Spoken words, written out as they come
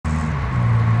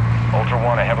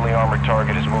1, a heavily armored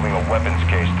target is moving a weapons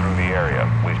case through the area.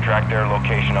 We've tracked their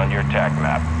location on your TAC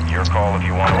map. Your call if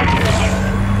you want to engage.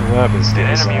 Weapons An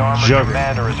case. enemy armored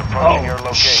commander is approaching your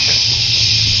location.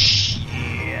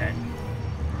 Shit.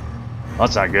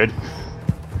 That's not good.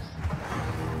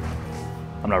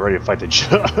 I'm not ready to fight the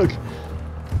Jug.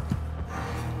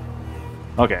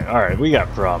 Okay, alright, we got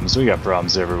problems. We got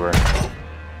problems everywhere.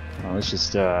 Well, let's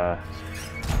just, take a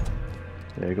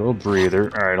little breather.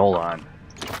 Alright, hold on.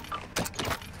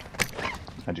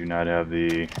 I do not have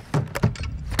the...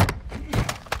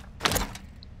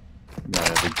 not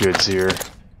have the goods here.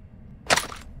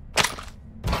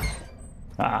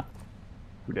 Ah.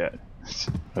 Who did?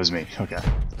 That was me. Okay.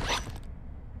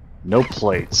 No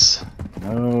plates.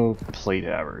 No plate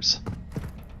havers.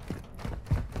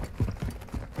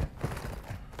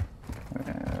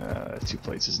 2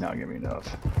 plates is not gonna be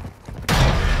enough.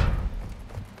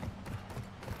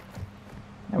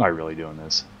 Am I really doing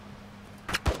this?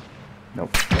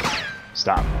 Nope.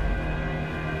 Stop.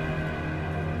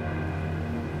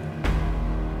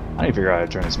 I need to figure out how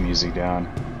to turn this music down.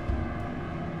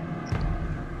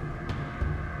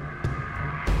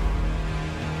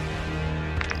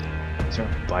 Is there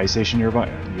a buy station nearby?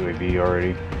 UAV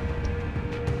already.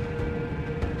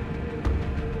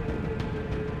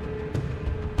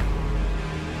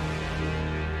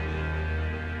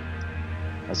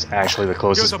 That's actually the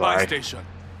closest buy station.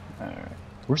 Alright.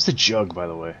 Where's the Jug, by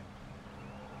the way?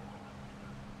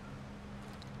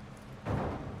 I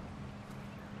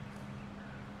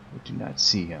do not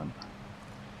see him.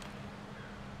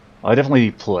 Well, I definitely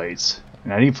need plates.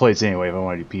 And I need plates anyway if I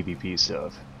want to do PvP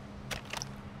stuff.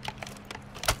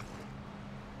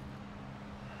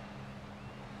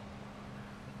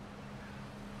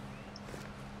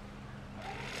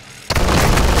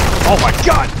 Oh my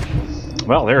god!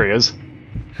 Well, there he is.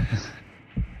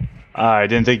 I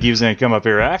didn't think he was going to come up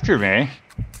here after me.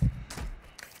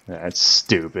 That's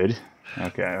stupid.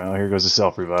 Okay, well, here goes the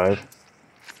self-revive.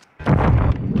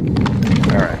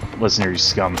 Alright, listen here, you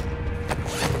scum.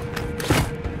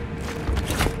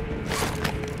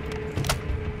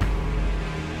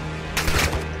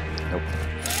 Nope.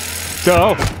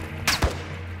 Go!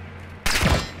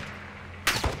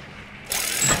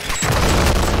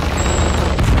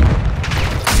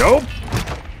 Nope!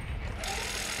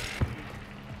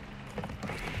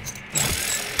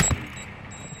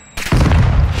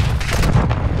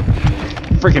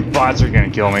 Freaking bots are gonna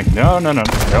kill me. No, no, no.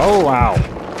 Oh, wow.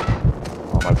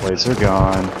 All my plates are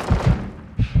gone.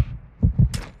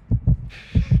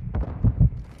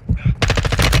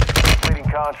 Completing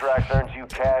contracts earns you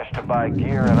cash to buy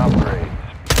gear and upgrades.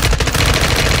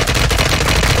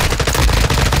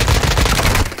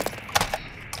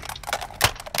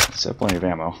 Still plenty of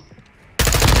ammo.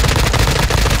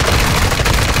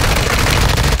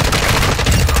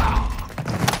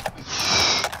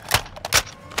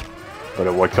 But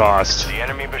at what cost? The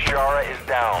enemy Bashara is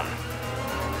down.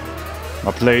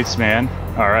 My plates, man.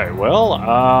 Alright, well,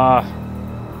 I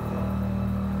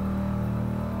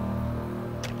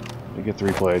get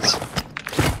 3 plates.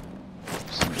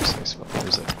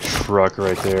 There's a truck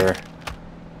right there.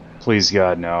 Please,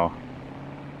 God, no.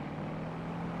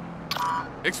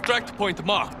 Extract point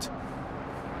marked.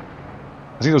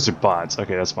 I think those are bots.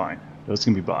 Okay, that's fine. Those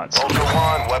can be bots. Ultra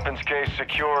One, weapons case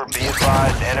secure. Be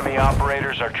advised, enemy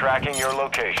operators are tracking your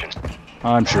location.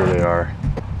 I'm sure they are.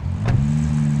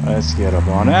 Let's get up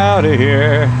on out of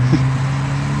here.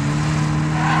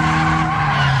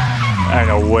 Ain't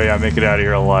no way I make it out of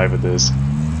here alive with this.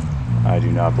 I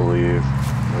do not believe.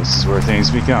 This is where things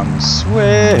become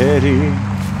sweaty.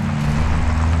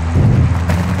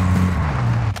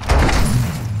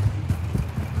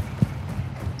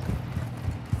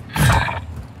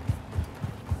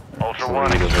 Ultra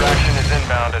One, extraction is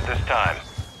inbound at this time.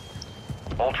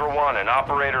 Ultra One, an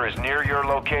operator is near your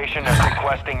location and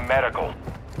requesting medical.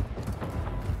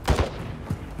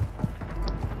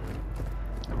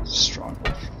 Strong.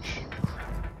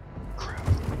 Crap.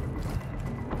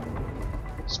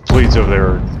 These bleeds over there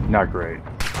are not great.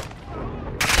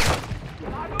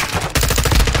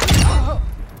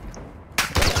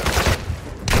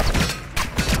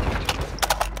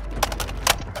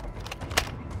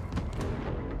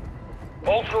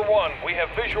 Ultra One, we have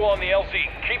visual on the LZ.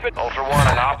 Keep it. Ultra One,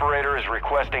 an operator is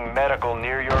requesting medical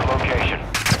near your location.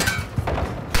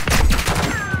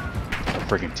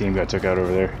 Freaking team got took out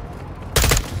over there.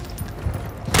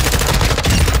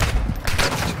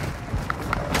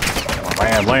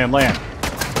 Land, land, land.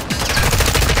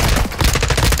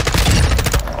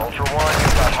 Ultra One,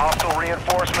 you've got hostile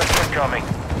reinforcements incoming.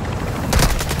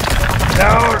 No!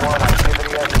 Ultra One, activity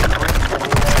has increased in the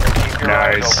air. Keep your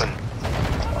eyes Nice. open.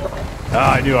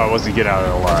 I knew I wasn't getting out of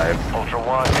it alive. Ultra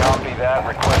One, copy that.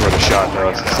 Request With a shot though,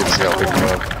 let's see if I'll pick me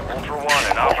up. Ultra One,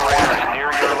 an operator is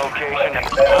near your location.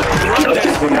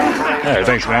 Hey,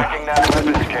 thanks, man.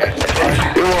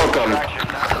 You're welcome.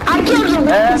 I killed him.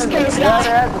 Weapons case, guys.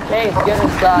 There's the case. Get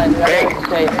inside. There's the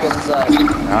case. Get inside.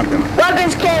 I'm coming.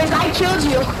 Weapons case. I killed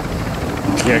you.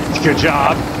 Yeah, good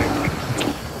job.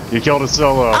 You killed a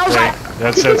solo. I was Right? like-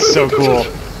 That's so cool.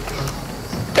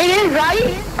 It is,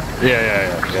 right?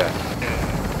 Yeah.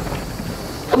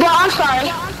 Well, I'm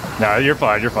sorry. No, you're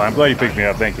fine. You're fine. I'm glad you picked me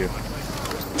up. Thank you.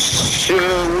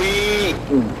 Should we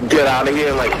get out of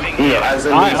here, like, you know, as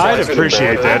in I'd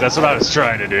appreciate that. That's what I was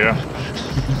trying to do.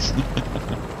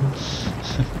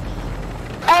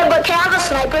 Hey, but can I have a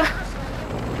sniper?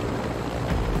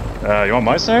 You want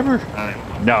my sniper?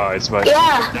 No, it's my.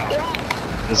 Yeah.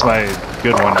 It's my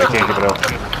good one. I can't give it up.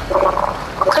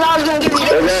 Cause I was gonna give you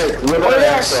this. Or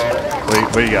this.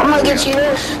 What do you got? I'm gonna get you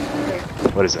this.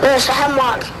 What is that? This, a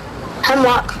hemlock.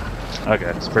 Hemlock. Okay,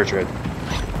 it's per trade.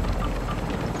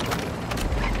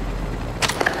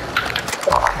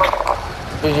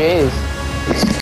 GG's.